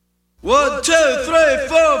1, 2, 3,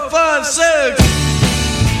 4, 5, 6.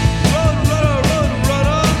 Rotor,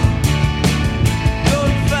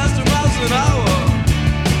 going faster miles an hour.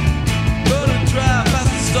 Gonna drive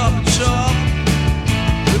fast and stop and shop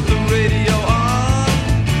with the radio on.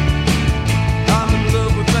 I'm in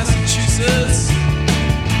love with Massachusetts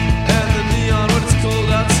and the neon when it's cold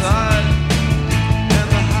outside, and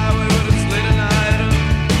the highway when it's late at night.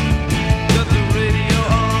 Got the radio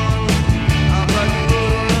on. I'm like a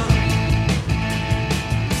rotor.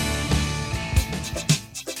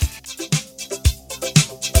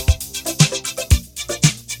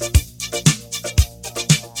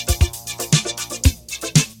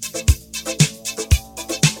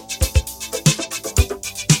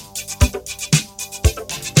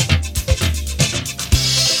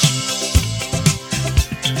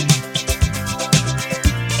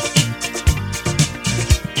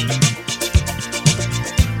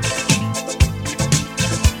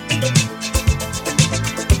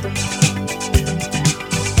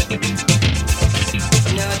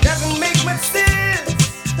 Now it doesn't make much sense.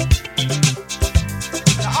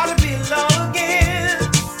 There ought to be a law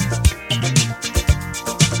against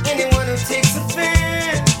anyone who takes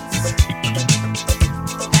offense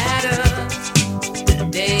at a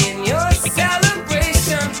day in your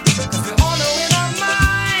celebration. 'Cause we all know in our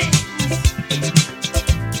minds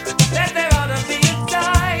that there ought to be a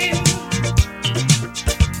time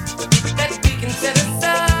that we can set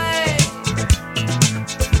aside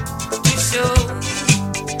to show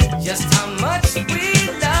just how much we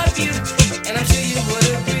love you, and I'm sure you would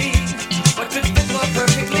agree. What could fit more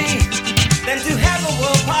perfectly than to have a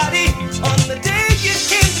world party on the day you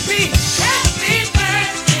came to be? Happy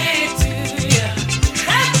birthday to you.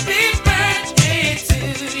 Happy birthday to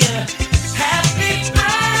you. Happy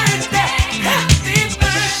birthday. Happy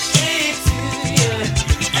birthday to you.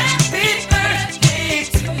 Happy birthday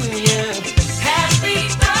to you. Happy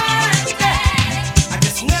birthday. I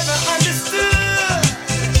just never understood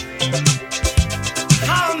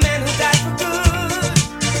how a man who died for good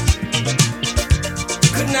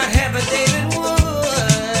could not have a David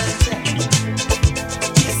Wood.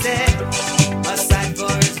 He said, aside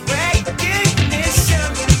for his recognition,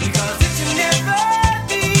 because it should never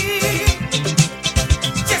be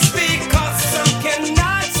just because some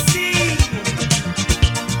cannot see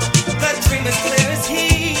the dream as clear as he,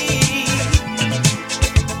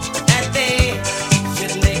 that they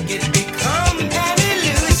should make it become an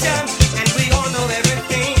illusion. And we all know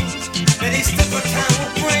everything that each different time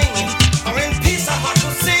will bring. Or in peace our heart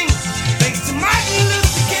will sing. Thanks to Martin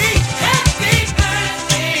Luther King. Happy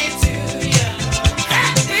birthday to you.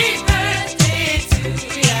 Happy birthday to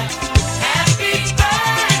you. Happy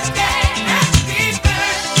birthday. Happy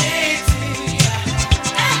birthday to you.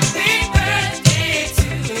 Happy birthday to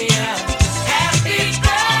you. Happy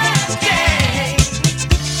birthday.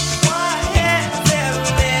 Why has there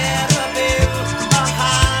never been a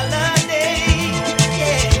holiday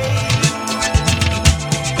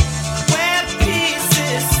where peace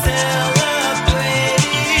is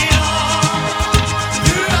celebrated all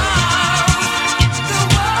throughout the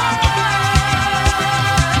world?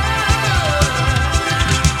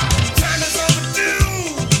 Time is overdue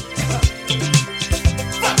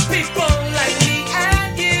for people like me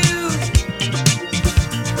and you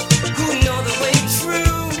who know the way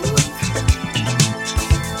truth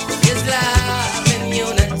is love and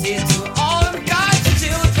unity to all of God's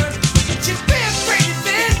children. It should be a great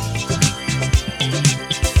event,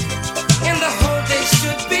 and the whole day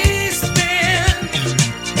should be spent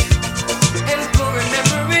in full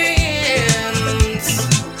remembrance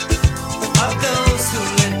of those who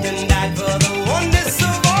lived and died for the oneness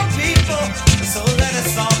of all people. So let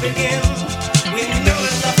us all begin. We know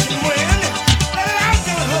that love can win. Let it out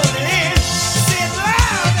and hold it in. Say it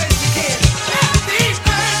loud as you can. Happy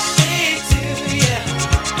birthday to you.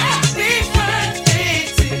 Happy birthday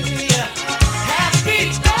to you. Happy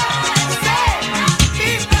birthday.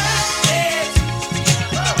 Happy birthday to you.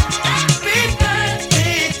 Happy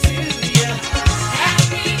birthday to you.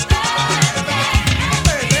 Happy birthday.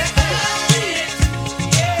 Happy birthday to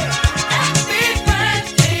you. Happy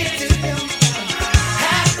birthday to you.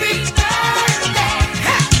 Happy birthday.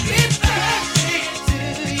 Happy birthday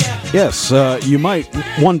to you. Yes, you might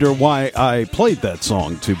wonder why I played that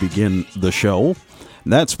song to begin the show.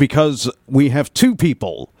 That's because we have two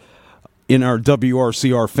people in our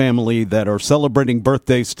WRCR family that are celebrating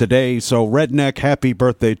birthdays today. So, Redneck, happy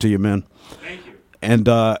birthday to you, man. Thank you. And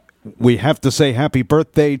we have to say happy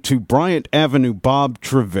birthday to Bryant Avenue Bob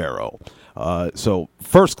Trevero. So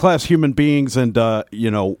first-class human beings, and,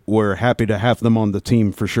 we're happy to have them on the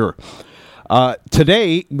team for sure.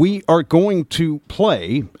 Today, we are going to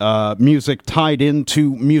play music tied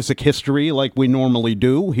into music history like we normally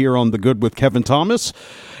do here on The Good with Kevin Thomas.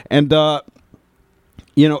 And,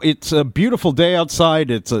 it's a beautiful day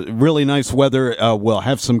outside. It's a really nice weather. We'll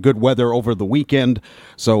have some good weather over the weekend.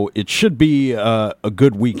 So it should be a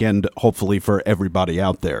good weekend, hopefully, for everybody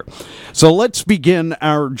out there. So let's begin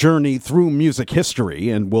our journey through music history,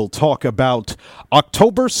 and we'll talk about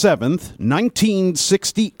October 7th,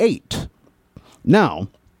 1968. Now,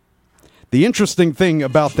 the interesting thing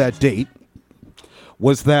about that date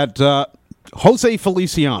was that Jose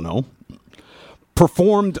Feliciano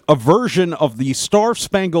performed a version of the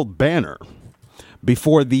Star-Spangled Banner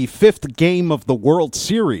before the fifth game of the World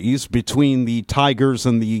Series between the Tigers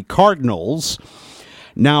and the Cardinals.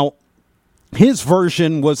 Now, his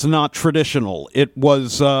version was not traditional. It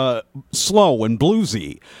was slow and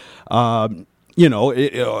bluesy.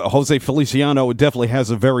 Jose Feliciano definitely has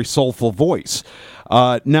a very soulful voice.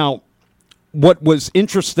 Now, what was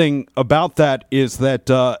interesting about that is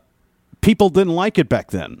that people didn't like it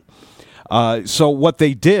back then. So what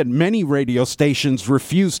they did, many radio stations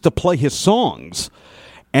refused to play his songs,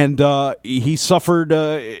 and he suffered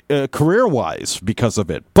career-wise because of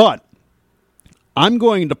it. But I'm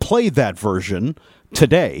going to play that version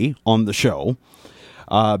today on the show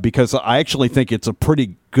because I actually think it's a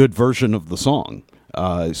pretty good version of the song.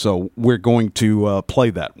 So we're going to play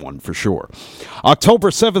that one for sure.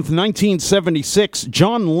 October 7th, 1976,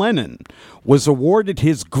 John Lennon was awarded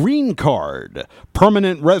his green card,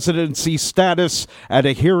 permanent residency status, at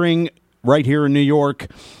a hearing right here in New York.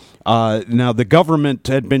 Now, the government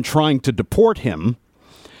had been trying to deport him.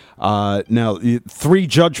 Now, the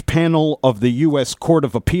three-judge panel of the U.S. Court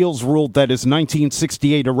of Appeals ruled that his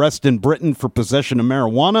 1968 arrest in Britain for possession of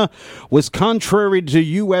marijuana was contrary to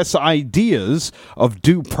U.S. ideas of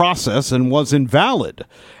due process and was invalid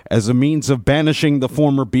as a means of banishing the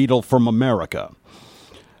former Beatle from America.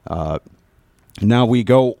 Now we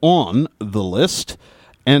go on the list,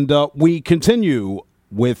 and we continue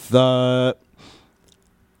with October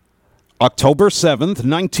 7th,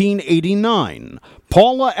 1989.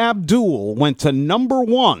 Paula Abdul went to number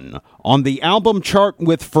 1 on the album chart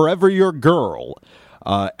with Forever Your Girl.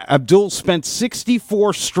 Abdul spent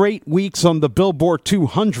 64 straight weeks on the Billboard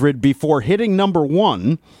 200 before hitting number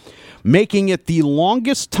 1, making it the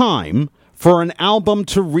longest time for an album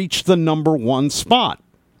to reach the number 1 spot.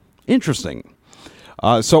 Interesting.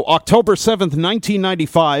 So October 7th,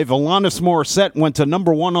 1995, Alanis Morissette went to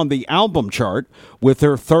number 1 on the album chart with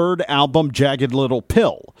her third album, Jagged Little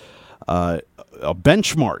Pill. A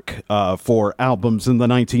benchmark for albums in the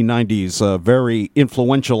 1990s, a very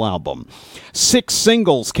influential album. 6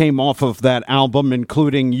 singles came off of that album,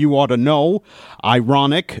 including You Oughta Know,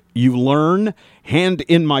 Ironic, You Learn, Hand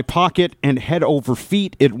in My Pocket, and Head Over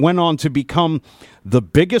Feet. It went on to become the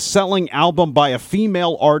biggest selling album by a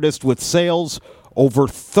female artist with sales over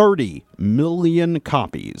 30 million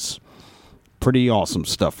copies. Pretty awesome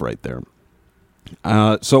stuff right there.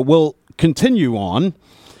 So we'll continue on,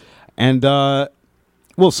 and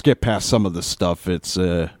we'll skip past some of the stuff. It's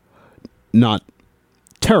not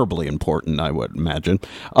terribly important, I would imagine.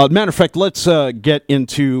 Matter of fact, let's get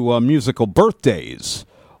into musical birthdays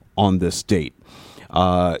on this date.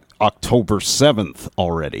 October 7th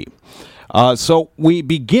already. So we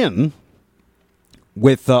begin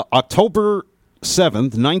with October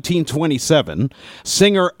 7th, 1927,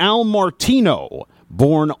 singer Al Martino,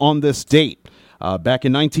 born on this date. Back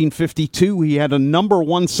in 1952, he had a number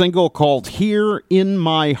 1 single called Here in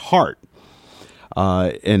My Heart.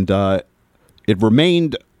 And it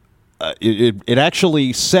remained, it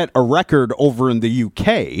actually set a record over in the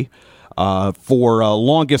UK for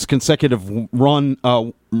longest consecutive run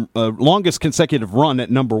at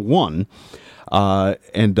number 1.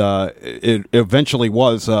 And it eventually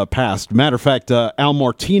was passed. Matter of fact, Al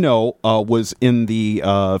Martino was in the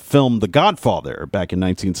film The Godfather back in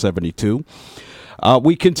 1972.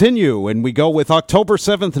 We continue, and we go with October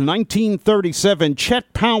 7th, 1937,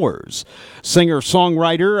 Chet Powers,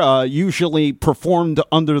 singer-songwriter, usually performed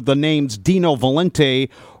under the names Dino Valente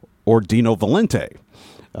or Dino Valente.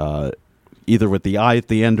 Either with the I at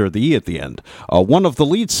the end or the E at the end. One of the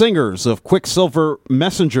lead singers of Quicksilver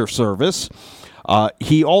Messenger Service.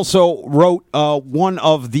 He also wrote one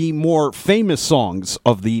of the more famous songs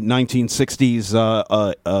of the 1960s,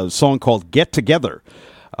 a song called Get Together,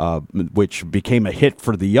 which became a hit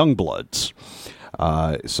for the Youngbloods.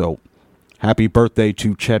 So happy birthday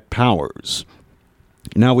to Chet Powers.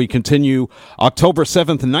 Now we continue. October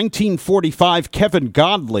 7th, 1945, Kevin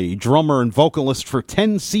Godley, drummer and vocalist for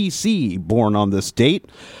 10cc, born on this date.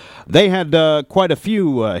 They had quite a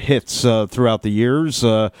few hits throughout the years,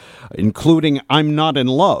 including I'm Not in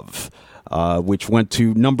Love, which went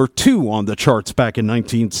to number 2 on the charts back in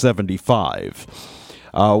 1975.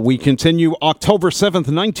 We continue October 7th,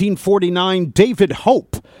 1949, David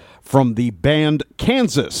Hope from the band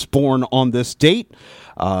Kansas, born on this date.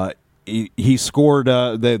 He scored,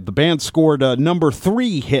 the band scored a number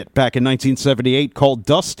 3 hit back in 1978 called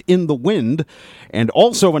Dust in the Wind, and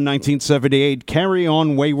also in 1978, Carry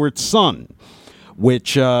On Wayward Son,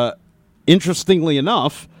 which, interestingly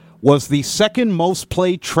enough, was the second most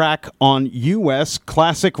played track on U.S.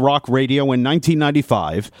 classic rock radio in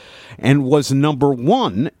 1995 and was number 1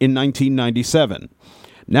 in 1997.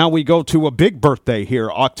 Now we go to a big birthday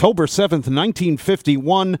here, October 7th,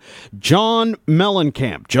 1951, John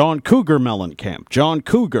Mellencamp, John Cougar Mellencamp. John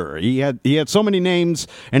Cougar, he had so many names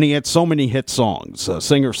and he had so many hit songs.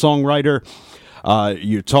 Singer-songwriter.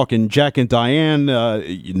 You're talking Jack and Diane,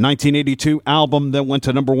 1982 album that went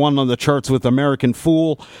to number 1 on the charts with American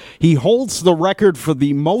Fool. He holds the record for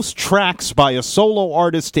the most tracks by a solo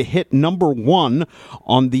artist to hit number 1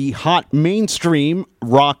 on the Hot Mainstream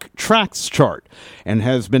Rock Tracks chart and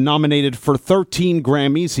has been nominated for 13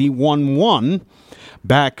 Grammys. He won 1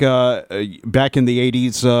 back in the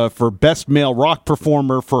 80s for Best Male Rock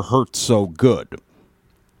Performer for Hurt So Good.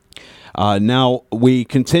 Now we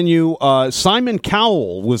continue. Simon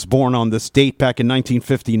Cowell was born on this date back in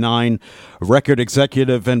 1959. Record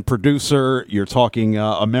executive and producer. You're talking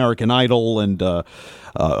American Idol and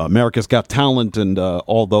America's Got Talent and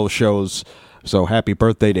all those shows. So happy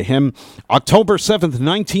birthday to him. October 7th,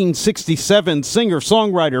 1967, singer,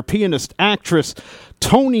 songwriter, pianist, actress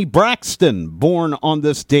Toni Braxton, born on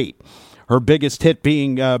this date. Her biggest hit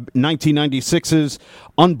being 1996's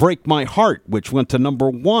Unbreak My Heart, which went to number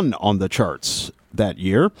 1 on the charts that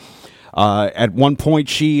year. At one point,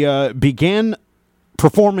 she began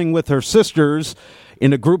performing with her sisters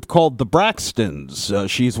in a group called the Braxtons.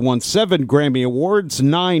 She's won 7 Grammy Awards,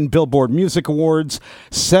 9 Billboard Music Awards,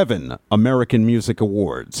 7 American Music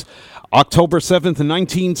Awards. October 7th,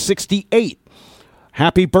 1968.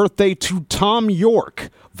 Happy birthday to Tom York,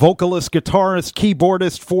 vocalist, guitarist,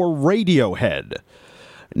 keyboardist for Radiohead.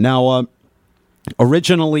 Now,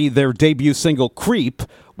 originally their debut single, Creep,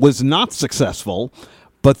 was not successful,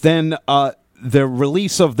 but then the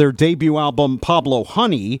release of their debut album, Pablo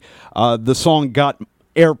Honey, the song got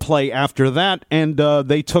airplay after that, and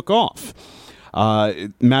they took off.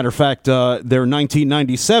 Matter of fact, their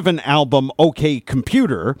 1997 album, OK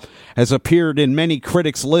Computer, has appeared in many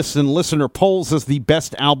critics' lists and listener polls as the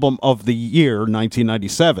best album of the year,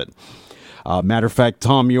 1997. Matter of fact,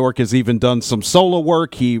 Tom York has even done some solo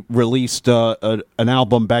work. He released an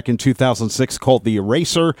album back in 2006 called The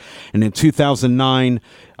Eraser, and in 2009,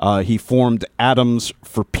 he formed Atoms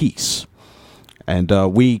for Peace. And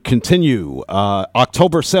we continue.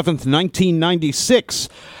 October 7th, 1996,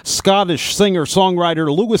 Scottish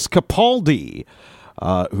singer-songwriter Lewis Capaldi,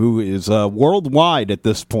 who is worldwide at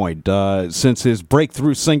this point since his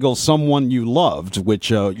breakthrough single, Someone You Loved, which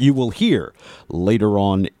you will hear later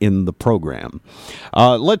on in the program.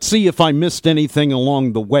 Let's see if I missed anything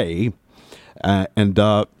along the way. And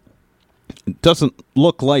it doesn't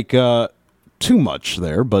look like too much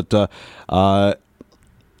there, but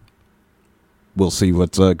we'll see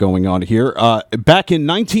what's going on here. Back in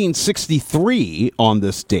 1963, on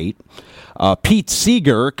this date, Pete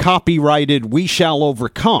Seeger copyrighted We Shall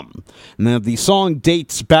Overcome. Now, the song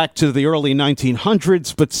dates back to the early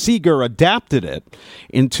 1900s, but Seeger adapted it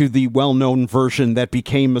into the well-known version that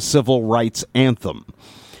became a civil rights anthem.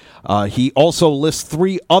 He also lists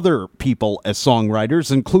 3 other people as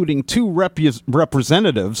songwriters, including 2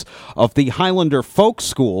 representatives of the Highlander Folk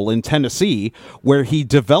School in Tennessee, where he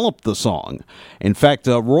developed the song. In fact,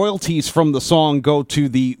 royalties from the song go to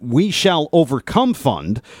the We Shall Overcome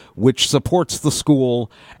Fund, which supports the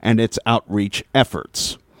school and its outreach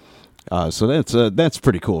efforts. So that's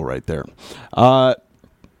pretty cool right there. Now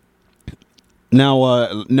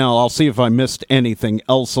I'll see if I missed anything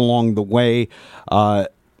else along the way.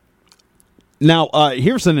 Now,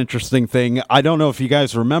 here's an interesting thing. I don't know if you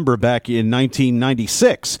guys remember back in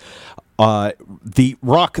 1996, the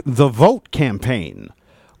Rock the Vote campaign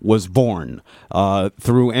was born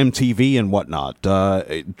through MTV and whatnot,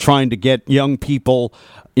 trying to get young people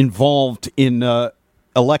involved in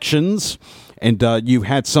elections. And you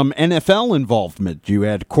had some NFL involvement. You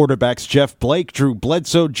had quarterbacks Jeff Blake, Drew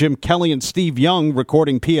Bledsoe, Jim Kelly, and Steve Young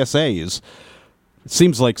recording PSAs. It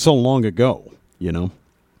seems like so long ago, you know.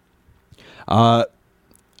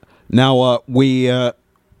 Now, we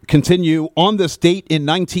continue. On this date in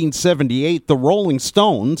 1978, the Rolling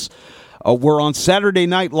Stones were on Saturday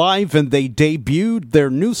Night Live, and they debuted their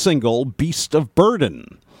new single, Beast of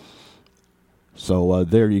Burden. So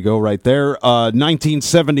there you go right there.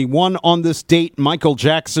 1971, on this date, Michael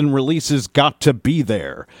Jackson releases Got to Be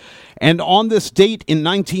There. And on this date in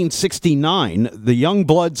 1969, the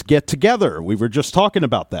Youngbloods get together. We were just talking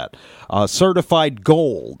about that. Certified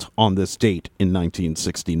gold on this date in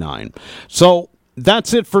 1969. So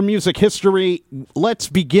that's it for music history. Let's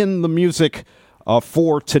begin the music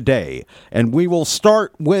for today. And we will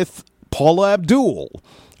start with Paula Abdul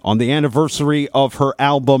on the anniversary of her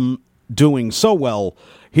album Doing So Well.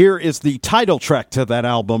 Here is the title track to that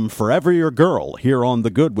album, Forever Your Girl, here on The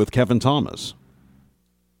Good with Kevin Thomas.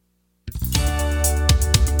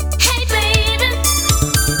 Hey baby,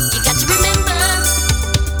 you got to remember,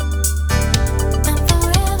 I'm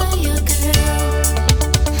forever your girl,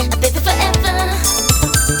 baby forever,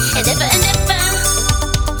 and ever,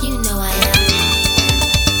 you know I am.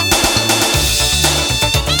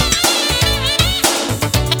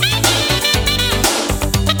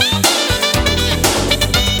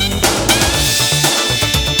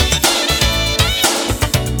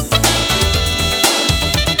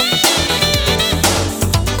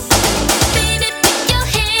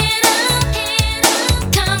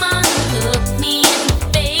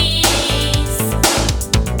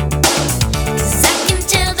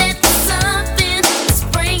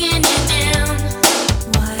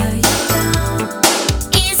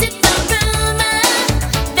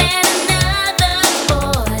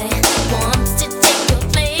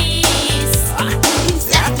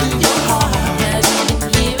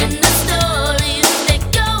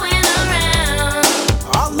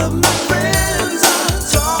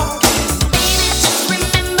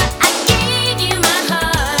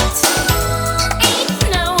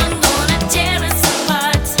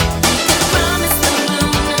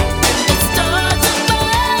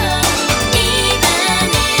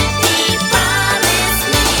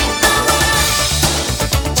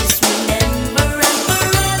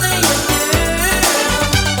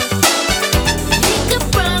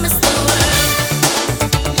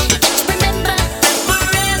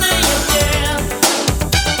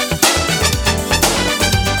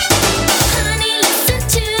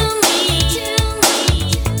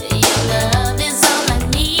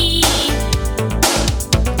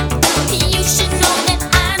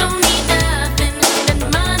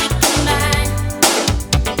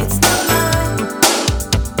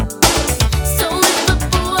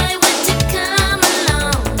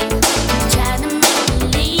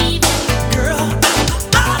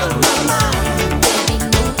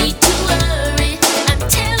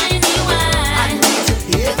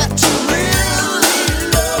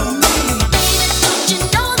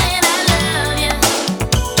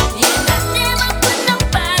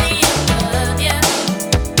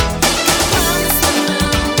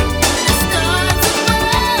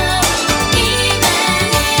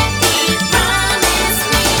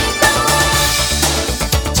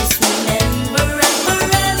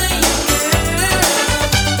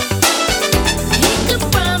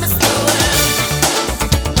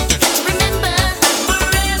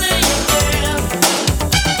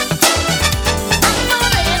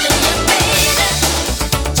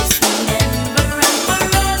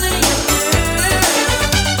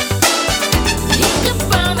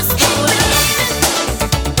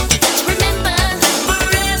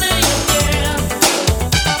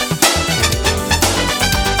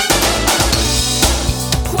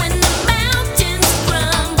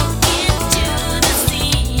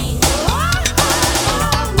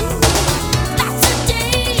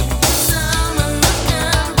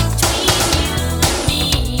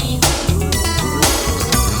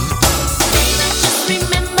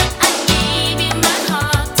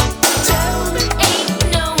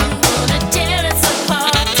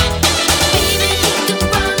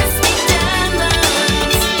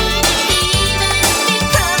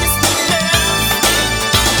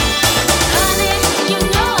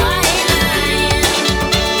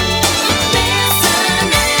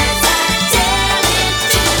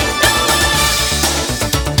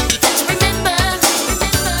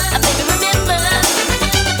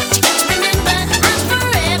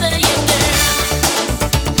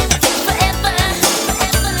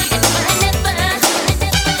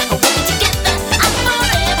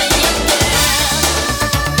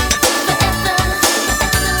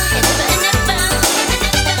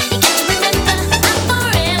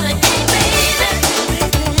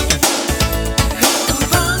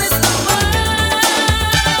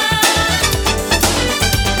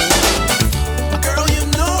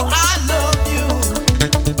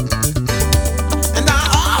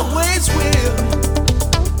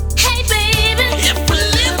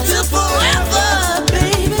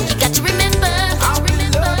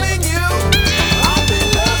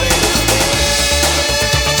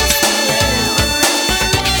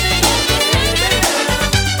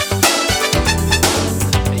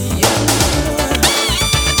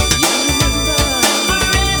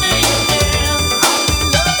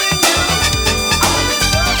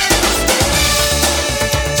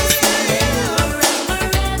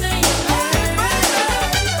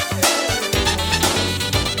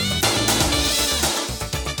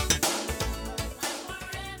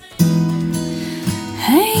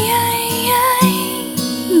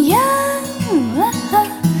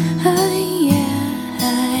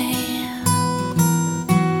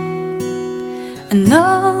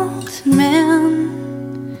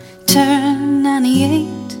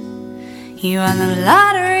 the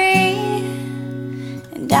lottery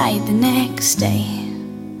and died the next day.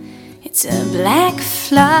 It's a black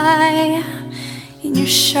fly in your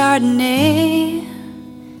Chardonnay.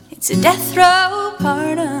 It's a death row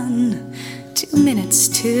pardon, 2 minutes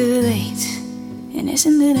too late. And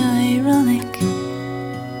isn't it ironic?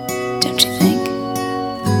 Don't you think?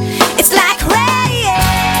 It's like rain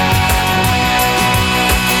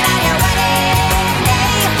on your wedding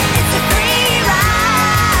day. It's a free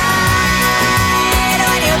ride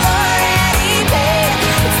when you've already paid.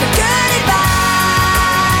 It's the good advice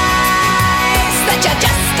that you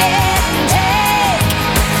just didn't take.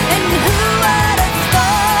 And who would have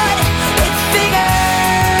thought it figures?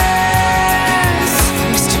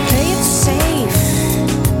 Mr. Play It Safe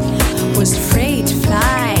was afraid to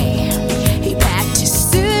fly. He packed his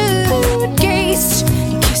suitcase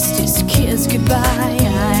and kissed his kids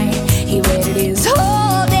goodbye. He waited his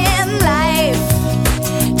whole damn life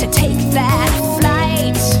to take that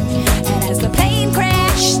flight. And as the plane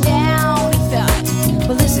crashed down, he thought,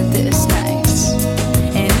 well, isn't this nice?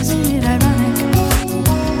 And isn't it ironic?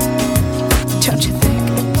 Don't you think?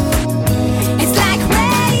 It's like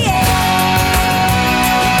rain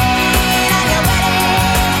on your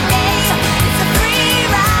wedding day. It's a free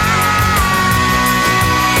ride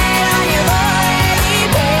when you've already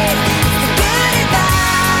paid. It's the good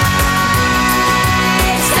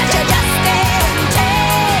advice that you just didn't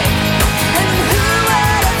take. And who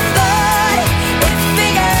would have thought it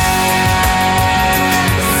figures?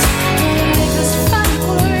 Life is fun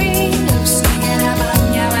worry of sneaking up on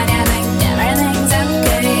you when you think everything's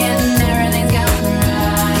okay and everything's going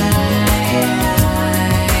right.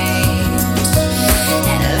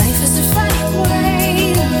 And life is a funny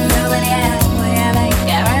way of rubbing you out when you think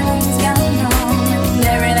everything's going wrong and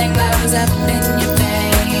everything blows up in your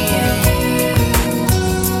face.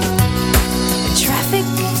 A traffic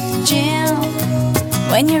jam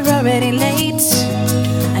when you're already late.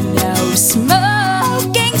 A no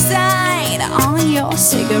smoking sign on your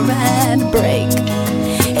cigarette break.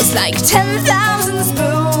 It's like 10,000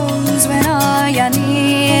 spoons when all you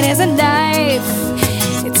need is a knife.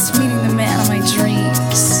 It's meeting the man of my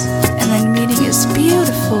dreams and then meeting his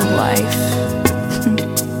beautiful wife.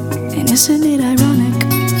 And isn't it ironic?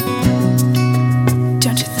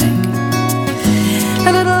 Don't you think? A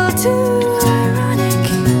little too ironic.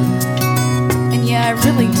 And yeah, I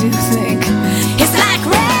really do think it's like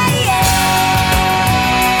rain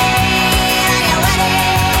on your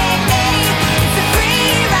wedding day. It's a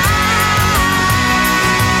free ride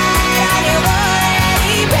when you've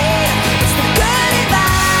already paid. It's the good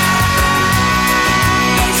advice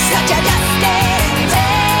that you just didn't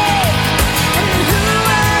take. And who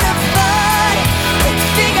would have thought it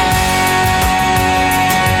figures?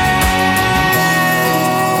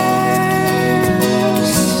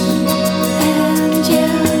 And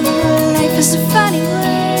yeah, life is a funny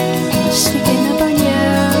way of sneaking up on you.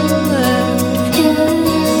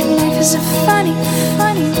 Yeah, life is a funny,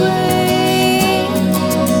 funny way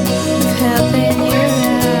of helping you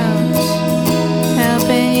out,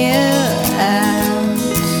 helping you out.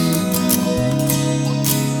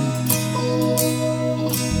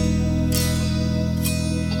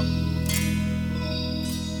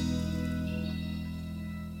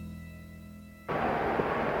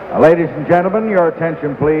 Ladies and gentlemen, your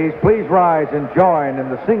attention please. Please rise and join in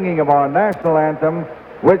the singing of our national anthem,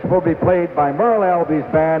 which will be played by Merle Alby's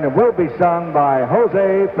band and will be sung by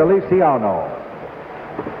Jose Feliciano.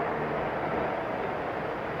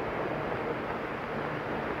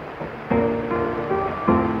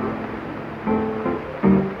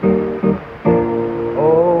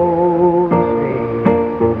 Oh,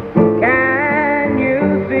 street, can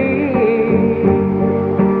you see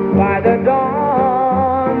by the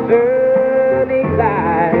dawn's early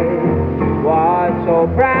light what so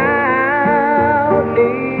proudly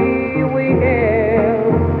we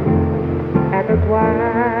held at the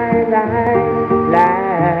twilight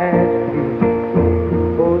last week,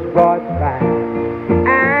 whose broad spire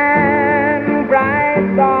and bright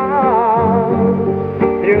stars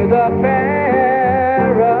through the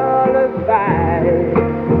perilous fight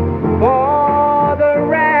for the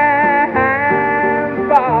ramparts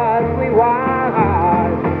we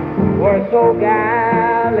watched were so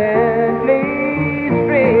gallantly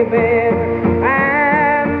streaming,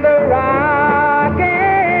 and the rockets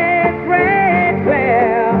rang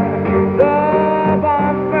clear, the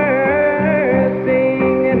bombs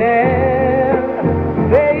bursting in air.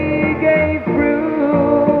 They gave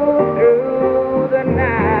through the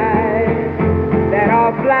night.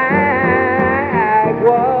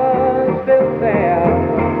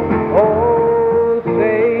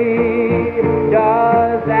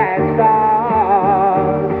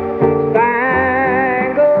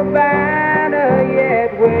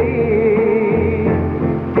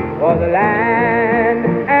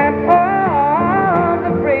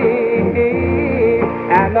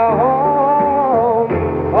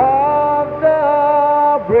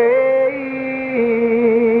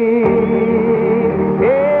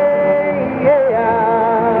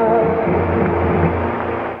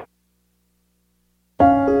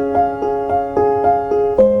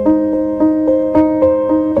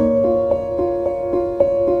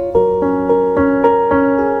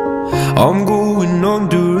 I'm going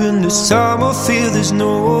under, and this time I feel there's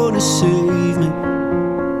no one to save me.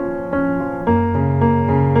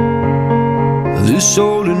 This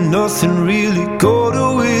all and nothing really got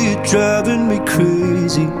away, driving me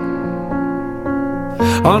crazy.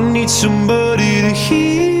 I need somebody to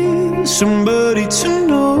hear, somebody to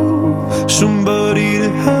know, somebody to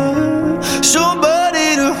have, somebody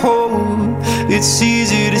to hold. It's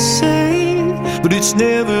easy to say, but it's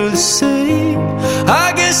never the same.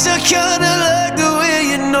 I guess I kinda like the way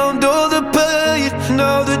you numbed all the pain.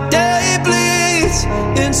 Now the day bleeds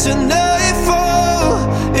into nightfall,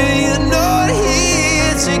 and you're not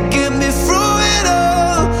here to get me through it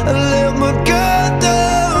all. I let my guard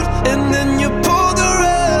down, and then you pulled the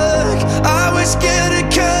rug. I was getting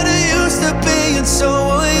kinda used to being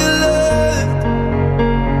someone you loved.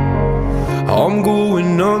 I'm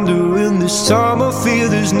going under, and this time I feel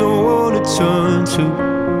there's no one to turn to.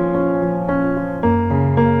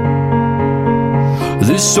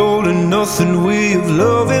 This all and nothing way of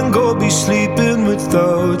loving, go be sleeping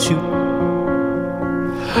without you.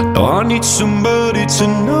 Now I need somebody to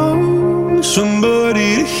know, somebody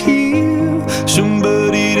to hear,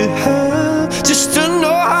 somebody to have, just to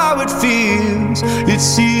know how it feels.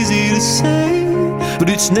 It's easy to say, but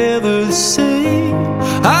it's never the same.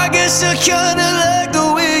 I guess I kinda like the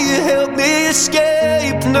way you helped me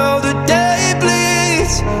escape. Now the day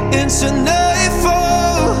bleeds into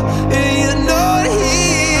nightfall, and you're not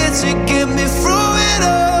here to get me through it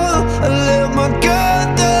all. I let my guard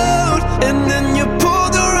down, and then you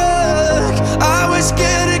pulled the rug. I was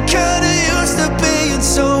getting kinda used to being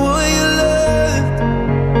someone you loved.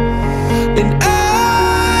 And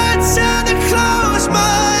I tend to close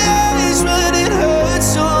my eyes when it hurts.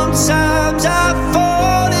 Sometimes I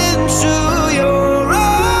fall into your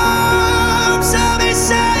arms. I'll be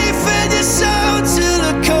safe in your soul till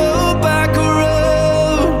I come back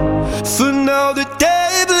around. For now the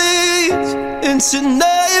day bleeds into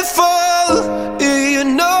nightfall, and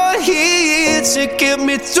you're not here to get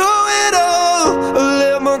me through it all. I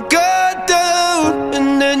let my guard down, and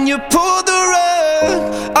then you pulled the rug.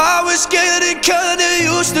 I was getting kinda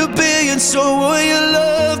used to being someone you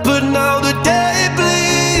love, but now the day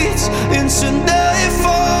bleeds into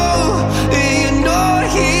nightfall, and you're not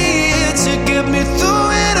here to get me through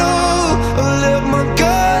it all. I let my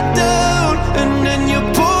guard down, and then you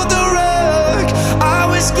pulled the rug. I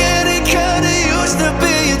was getting kinda used to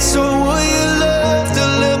being someone you loved. I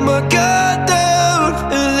let my guard down,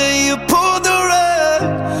 and then you pulled the rug.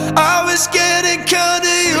 I was getting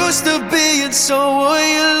kinda used to being someone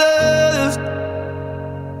you loved.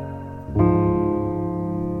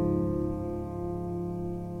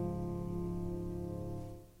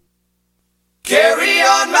 Carry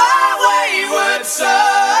on, my wayward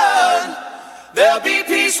son. There'll be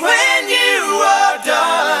peace when you are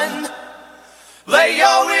done. Lay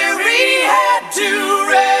your weary head to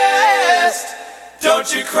rest. Don't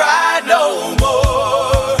you cry no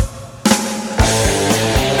more.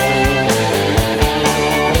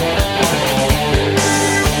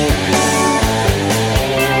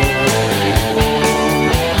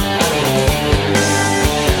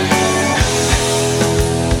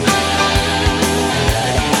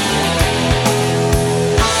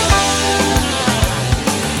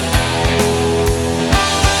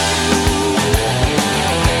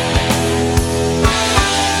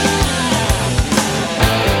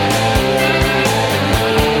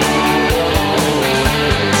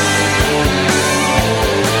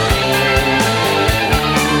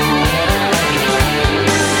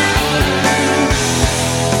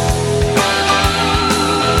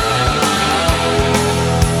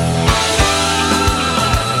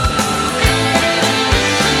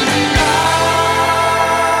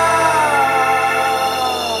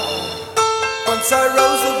 Once I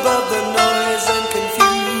rose above the noise and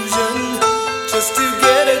confusion, just to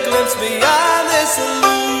get a glimpse beyond this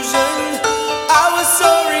illusion. I was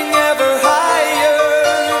soaring ever higher,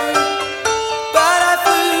 but I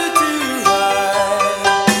flew too high.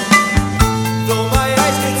 Though my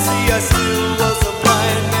eyes could see, I still was a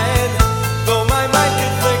blind man. Though my mind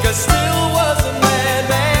could think, I still was a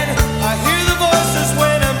madman. I hear the voices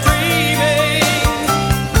when I'm dreaming.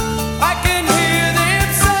 I can hear them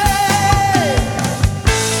say,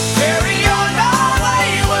 Carry on, my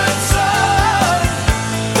wayward son.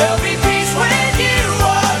 There'll be peace when you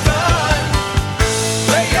are done.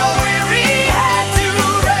 Lay your weary head to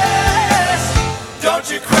rest. Don't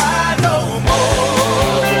you cry no more.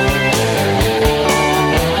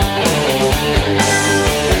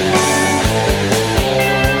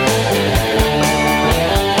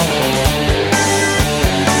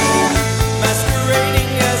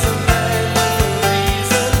 masquerading as a man with a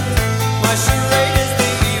reason.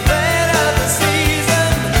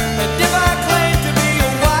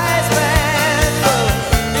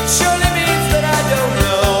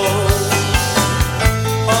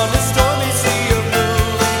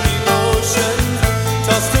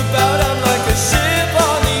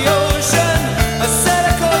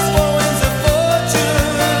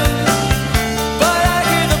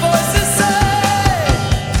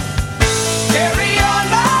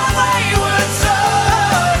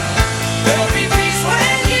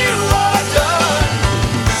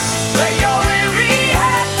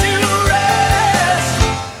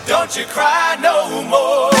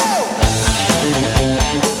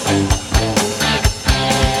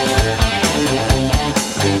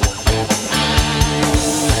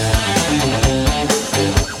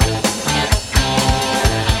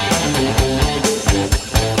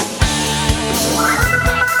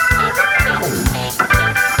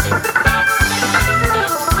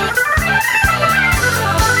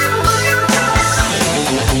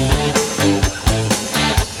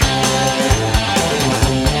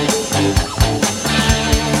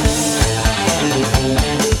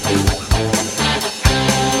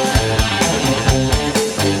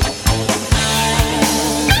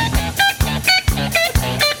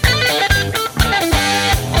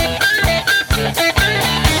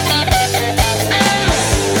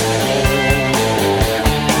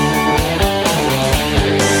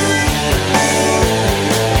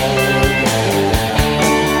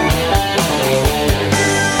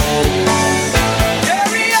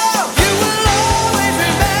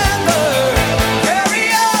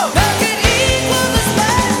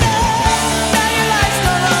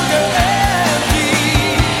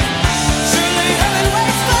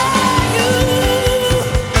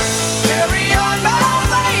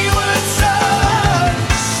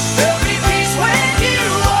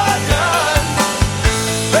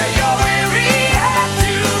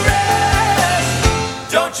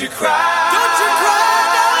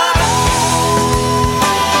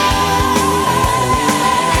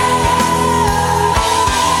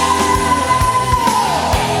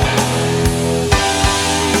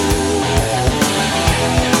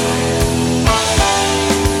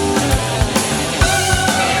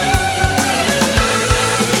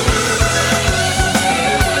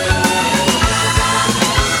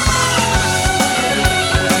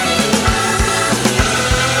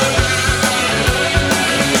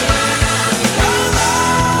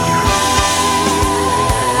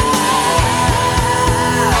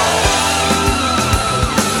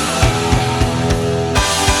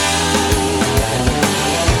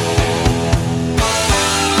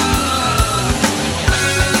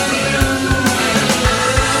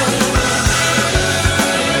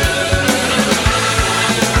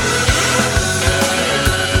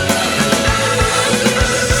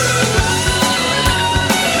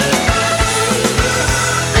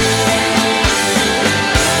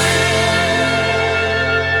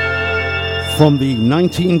 from the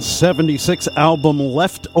 1976 album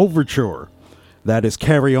Left Overture. That is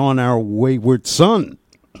Carry On Our Wayward Son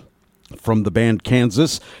from the band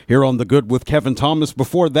Kansas, here on The Good with Kevin Thomas.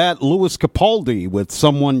 Before that, Louis Capaldi with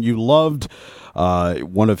Someone You Loved,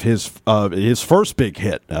 one of his first big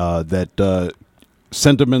hit that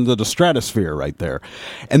sent him into the stratosphere right there.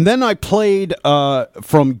 And then I played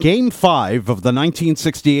from Game 5 of the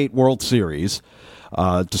 1968 World Series.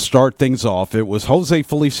 To start things off, it was Jose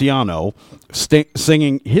Feliciano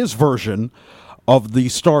singing his version of the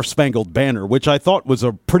Star Spangled Banner, which I thought was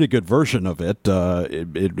a pretty good version of it.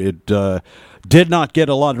 It did not get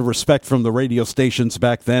a lot of respect from the radio stations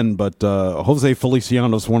back then, but Jose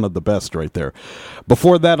Feliciano's one of the best right there.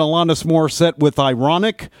 Before that, Alanis Morissette with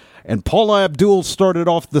Ironic, and Paula Abdul started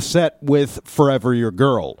off the set with Forever Your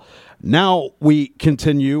Girl. Now we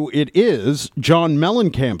continue. It is John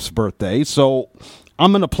Mellencamp's birthday, so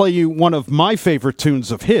I'm going to play you one of my favorite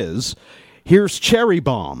tunes of his. Here's Cherry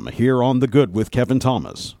Bomb, here on The Good with Kevin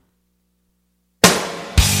Thomas.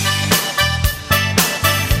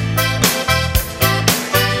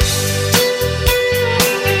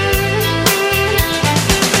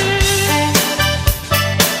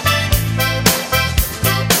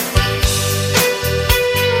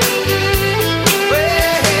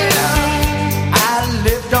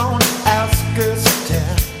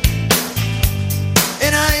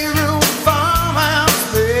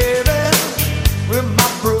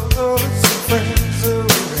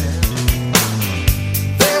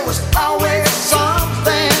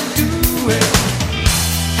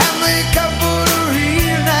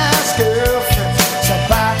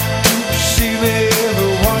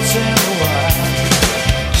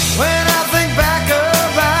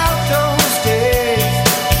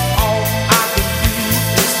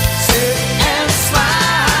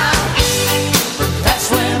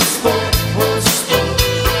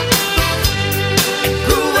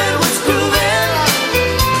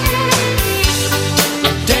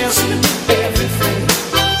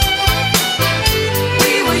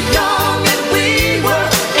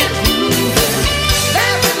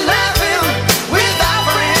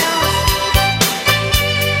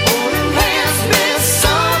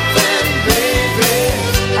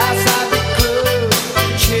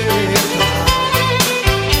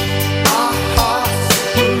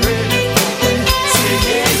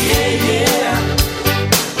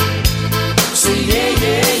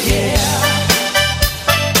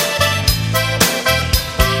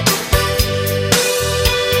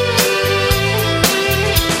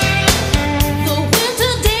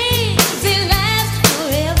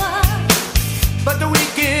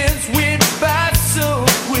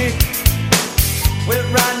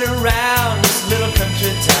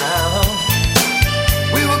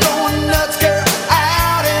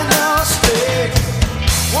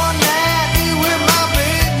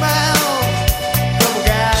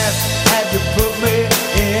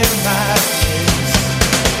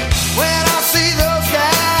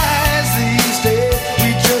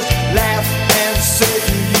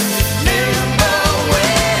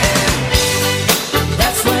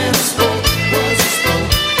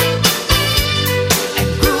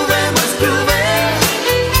 And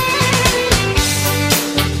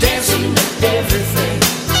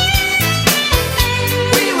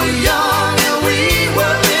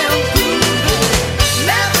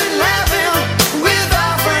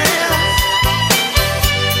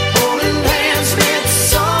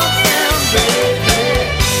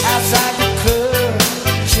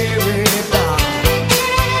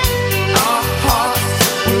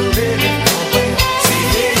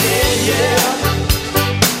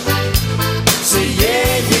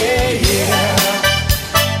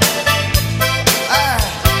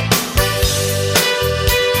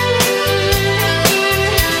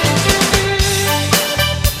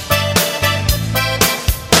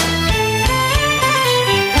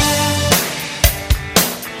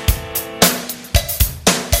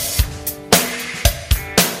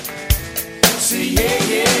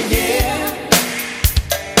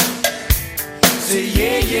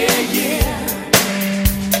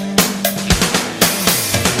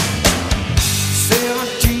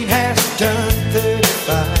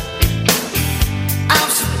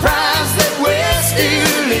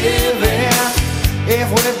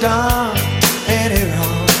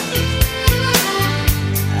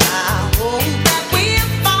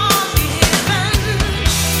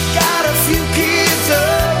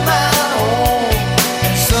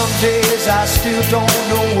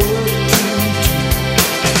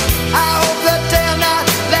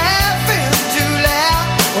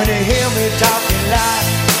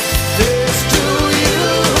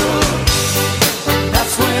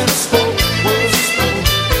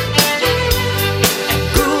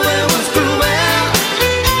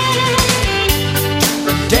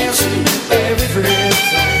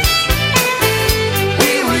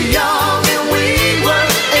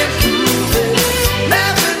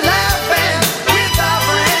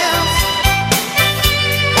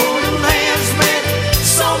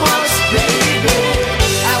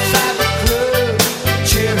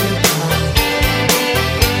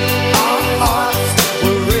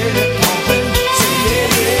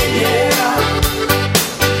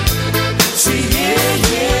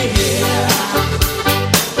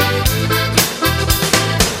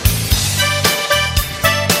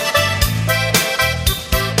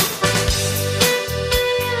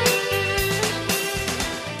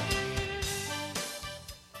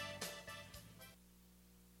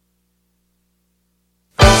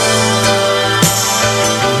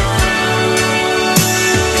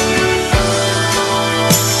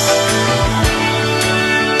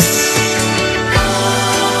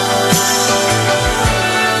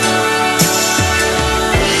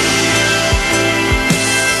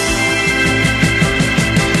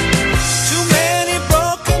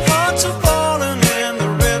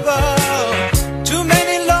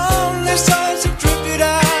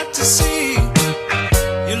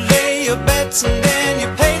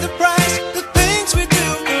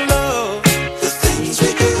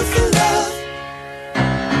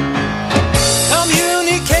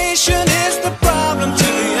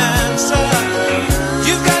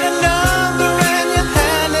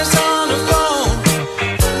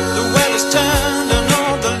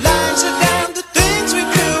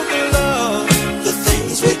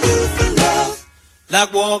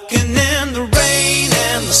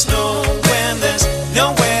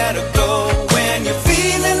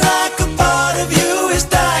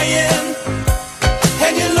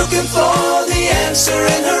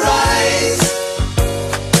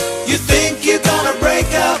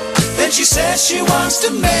Then she says she wants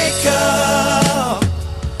to make up.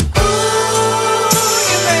 Ooh,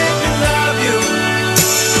 you make me love you.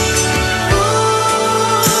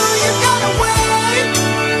 Ooh, you got away.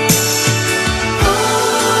 Ooh,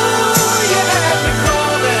 you had me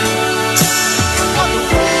crawling on the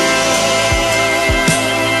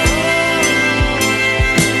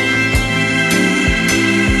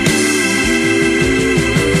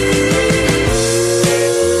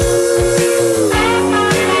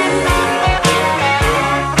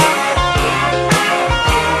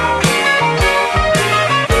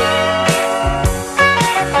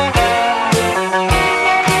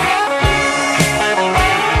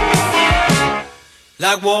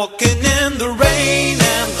like walking in the rain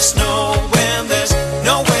and the snow when there's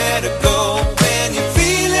nowhere to go, when you're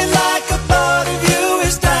feeling like a part of you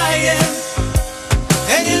is dying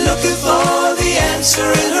and you're looking for the answer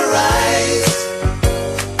in her eyes.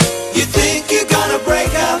 You think you're gonna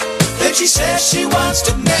break up, then she says she wants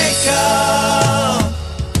to make up.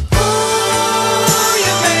 Ooh,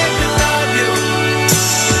 you made me love you.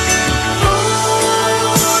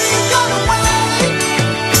 Ooh, you got away.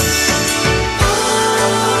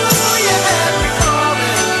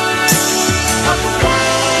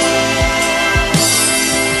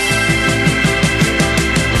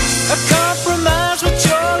 A compromise would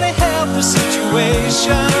surely help the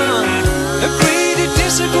situation. Agree to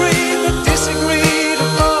disagree, but disagree to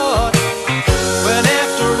part. When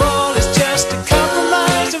after all, it's just a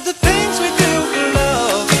compromise of the things we do for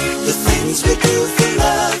love. The things we do for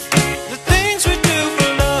love. The things we do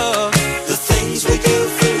for love. The things we do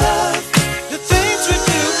for love. The things we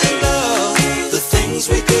do for love. The things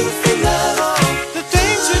we do for love. The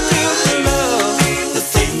things we do for love. The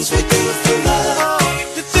things we do for love.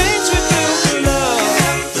 The things we do for love.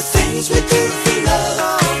 The things we do for love.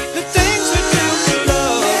 The things we do for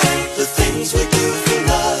love. The things we do for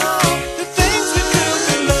love. The things we do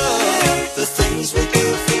for love. The things we do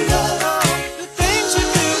for love. The things we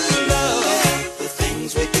do for love. The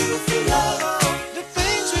things we do for love. The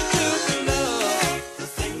things we do for love. The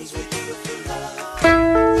things we do for love.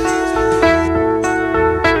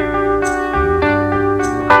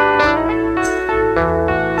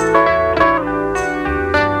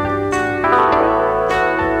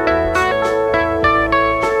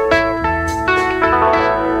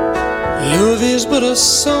 Love is but a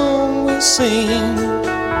song we sing,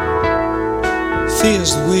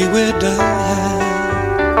 feels the way we die.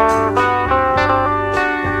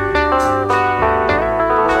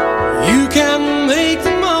 You can make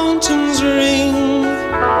the mountains ring,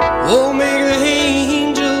 or make the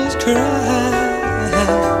angels cry.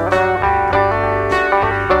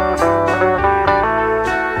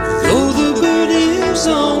 Though the bird is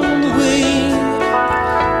on the wing,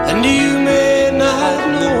 and you may not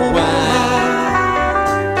know why.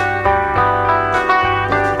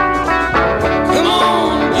 Come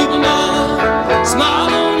on, people now,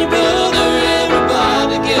 smile on your brother,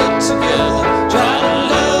 everybody get together, try to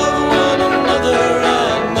love one another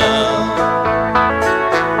right now.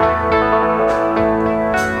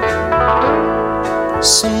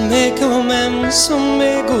 Some may come and some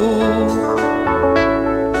may go,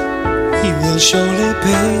 he will surely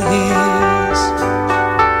pass.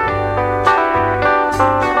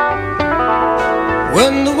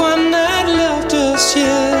 When the one that left us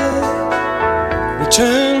here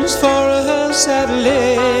returns for us at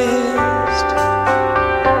last,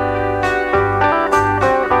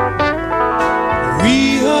 we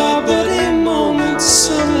are but a moment's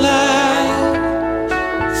sunlight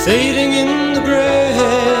fading in the grass.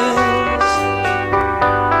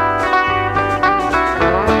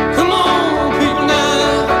 Come on, people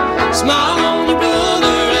now, smile on your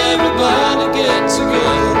brother, everybody get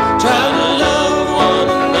together, try to love one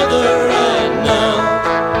another right now.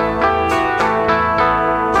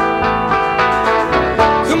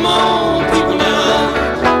 Come on, people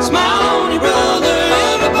now, smile on your brother,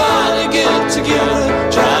 everybody get together,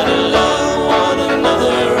 try to love one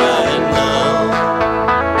another right now.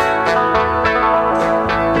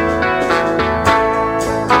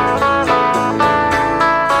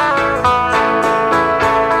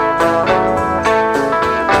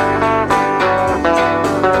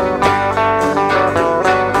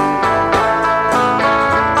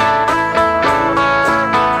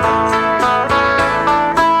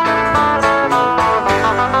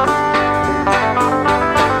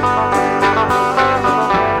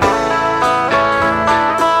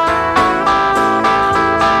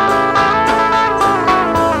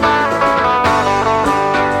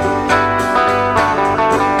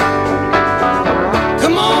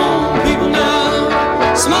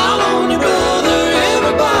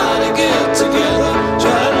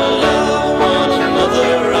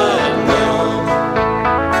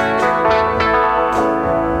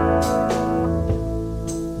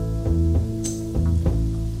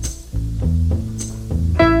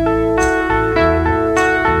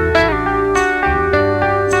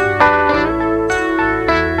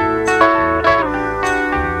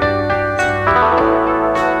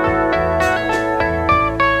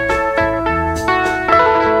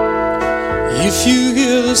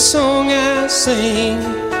 sing,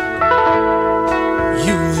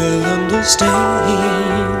 you will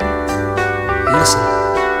understand. Listen.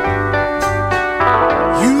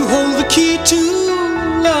 You hold the key to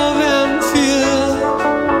love and fear,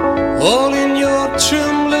 all in your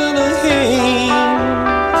trembling hand.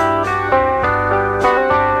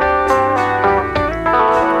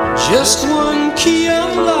 Just one key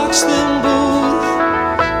unlocks them both.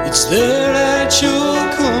 It's there at your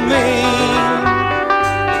command.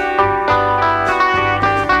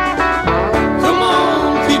 Come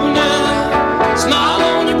on, people now, smile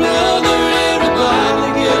on your brother. Everybody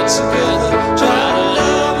get together. Try to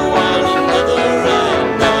love one another right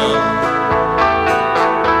now.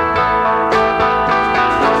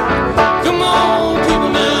 Come on, people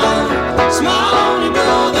now, smile on your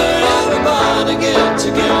brother. Everybody get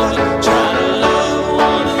together. Try to love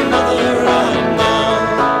one another right now.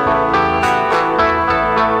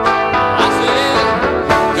 I said,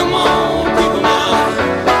 come on, people now,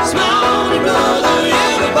 smile on your brother.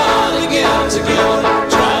 Everybody get together.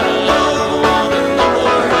 Try to love one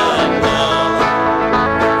another right now.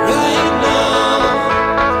 Right now.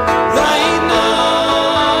 Right now.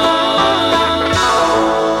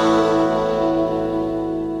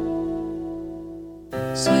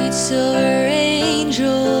 Sweet silver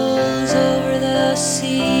angels over the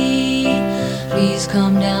sea, please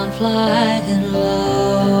come down, fly and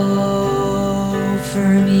low for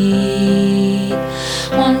me.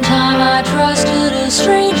 One time I trusted a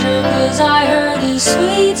stranger 'cause I heard his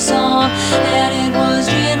sweet song, and it was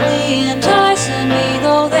gently enticing me,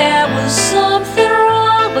 though there was something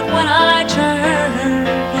wrong. But when I turned,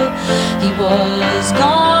 he was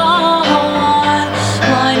gone,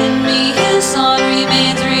 blinding me. His song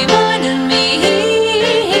remains reminding me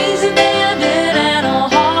he's a bandit and a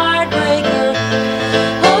heartbreaker.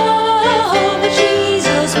 Oh, but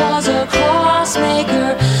Jesus was a crossmaker.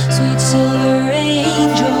 Sweet silver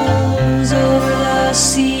angels over the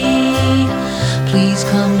sea, please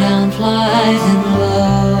come down, fly and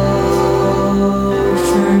low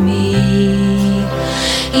for me.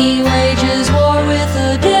 He wages war with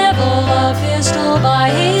the devil, a pistol by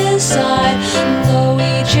his side. And though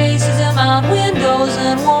he chases him out windows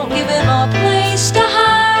and won't give him a place to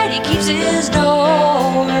hide, he keeps his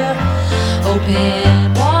door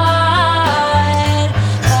open wide.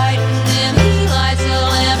 Fighting him, he lights a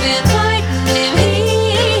lamp and fighting him,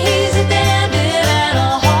 he's a bandit and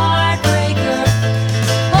a heartbreaker.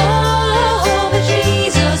 Oh, but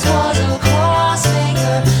Jesus was a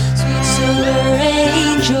crossmaker. Sweet silver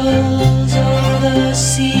angels over the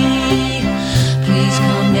sea, please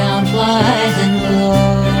come down, fly and low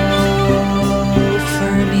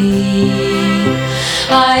for me.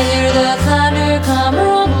 I hear the thunder come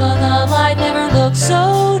rumbling, the light never looked so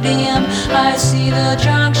dim. I see the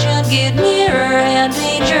junction get nearer and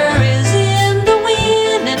danger is in the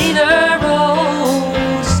wind, and either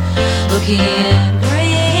rose looking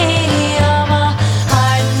grim.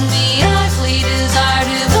 Hiding me, I flee, desire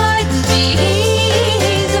to frighten me.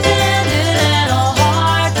 He's a bandit and a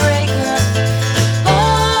heartbreaker.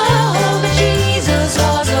 Oh, but Jesus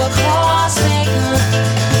was a crossmaker.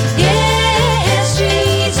 Yes,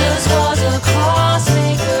 Jesus was a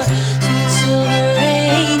crossmaker. Sweet silver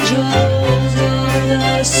angels over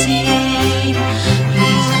the sea,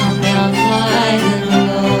 please come down, fly and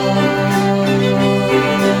low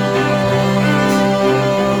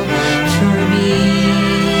for me.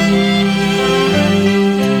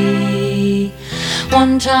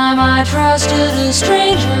 One time I trusted a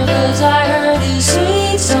stranger 'cause I heard his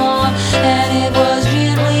sweet song, and it was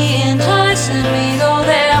gently enticing me, though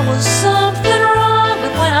there was something wrong.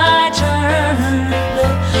 But when I turned,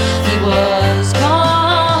 he was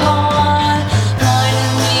gone,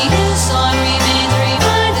 blinding me. His song remains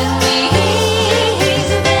reminding me he's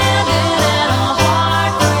a bandit and a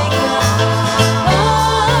heartbreaker.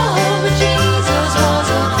 Oh, but Jesus was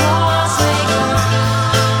a crossmaker.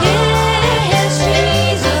 Yes,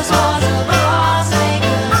 Jesus was a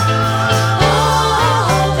crossmaker.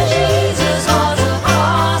 Oh, but Jesus was a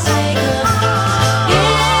crossmaker.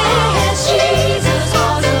 Yes, Jesus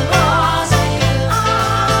was a crossmaker.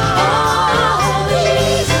 Oh, but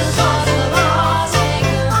Jesus was a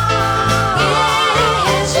crossmaker.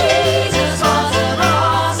 Yes, Jesus was a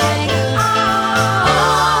crossmaker. Oh,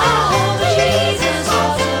 but Jesus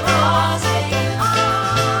was a crossmaker.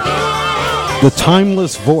 The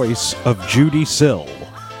timeless voice of Judy Sill,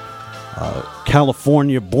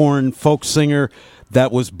 California-born folk singer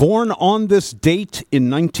that was born on this date in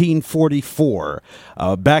 1944.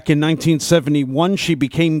 Back in 1971, she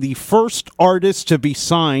became the first artist to be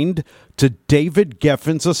signed to David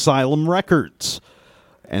Geffen's Asylum Records.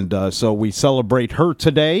 And so we celebrate her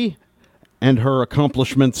today and her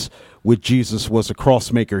accomplishments with Jesus was a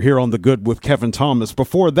crossmaker here on The Good with Kevin Thomas.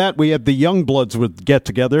 Before that, we had the Youngbloods would get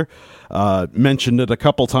together. Mentioned it a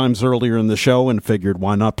couple times earlier in the show and figured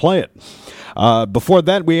why not play it. Before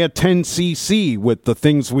that, we had 10cc with The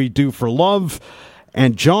Things We Do for Love,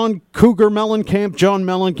 and John Mellencamp,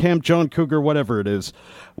 John Cougar, whatever it is,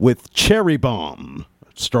 with Cherry Bomb,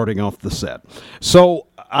 starting off the set. So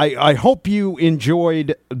I hope you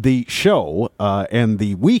enjoyed the show and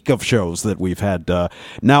the week of shows that we've had.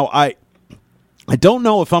 Now, I don't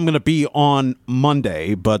know if I'm going to be on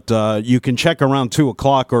Monday, but you can check around 2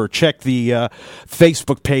 o'clock or check the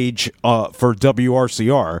Facebook page for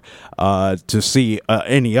WRCR to see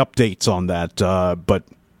any updates on that. But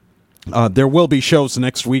there will be shows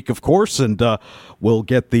next week, of course, and we'll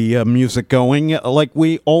get the music going like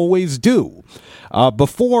we always do.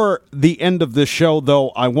 Before the end of this show, though,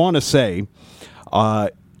 I want to say,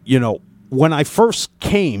 when I first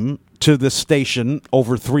came to this station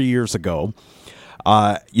over 3 years ago,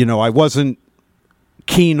 I wasn't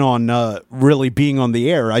keen on really being on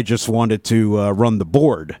the air. I just wanted to run the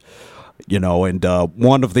board. And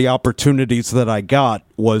one of the opportunities that I got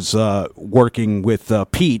was working with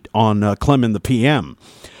Pete on Clem in the PM.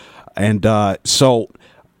 And so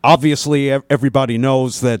obviously everybody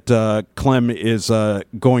knows that Clem is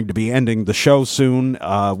going to be ending the show soon.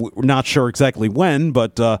 We're not sure exactly when,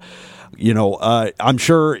 but, I'm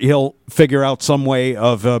sure he'll figure out some way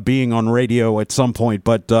of being on radio at some point.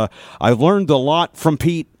 But I learned a lot from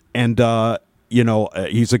Pete, and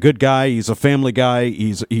he's a good guy. He's a family guy.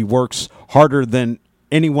 He works harder than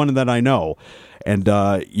anyone that I know. And,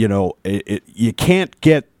 you can't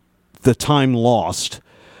get the time lost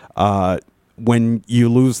when you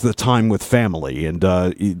lose the time with family.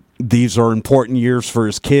 And these are important years for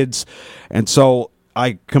his kids. And so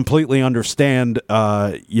I completely understand,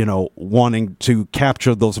 wanting to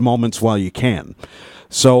capture those moments while you can.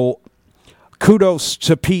 So kudos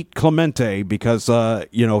to Pete Clemente because,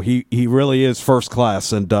 he really is first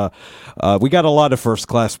class. And we got a lot of first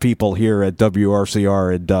class people here at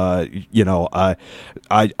WRCR. And,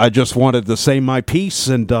 I just wanted to say my piece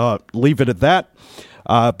and leave it at that.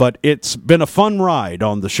 But it's been a fun ride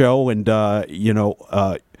on the show. And,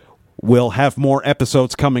 we'll have more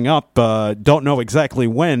episodes coming up. Don't know exactly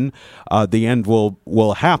when the end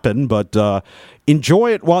will happen, but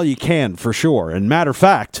enjoy it while you can, for sure. And matter of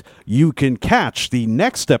fact, you can catch the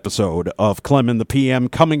next episode of Clem in the PM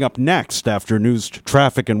coming up next after news,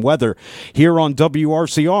 traffic, and weather here on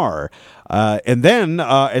WRCR. And then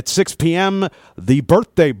at 6 p.m., the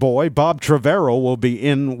birthday boy, Bob Trevero, will be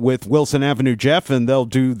in with Wilson Avenue Jeff, and they'll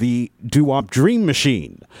do the Doo-Wop Dream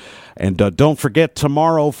Machine. And don't forget,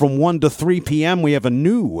 tomorrow from 1 to 3 p.m., we have a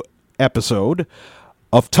new episode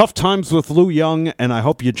of Tough Times with Lou Young, and I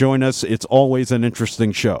hope you join us. It's always an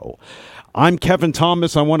interesting show. I'm Kevin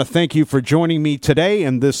Thomas. I want to thank you for joining me today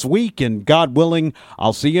and this week, and God willing,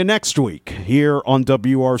 I'll see you next week here on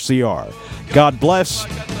WRCR. God bless,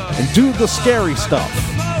 and do the scary stuff.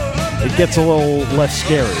 It gets a little less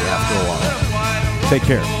scary after a while. Take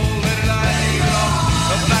care.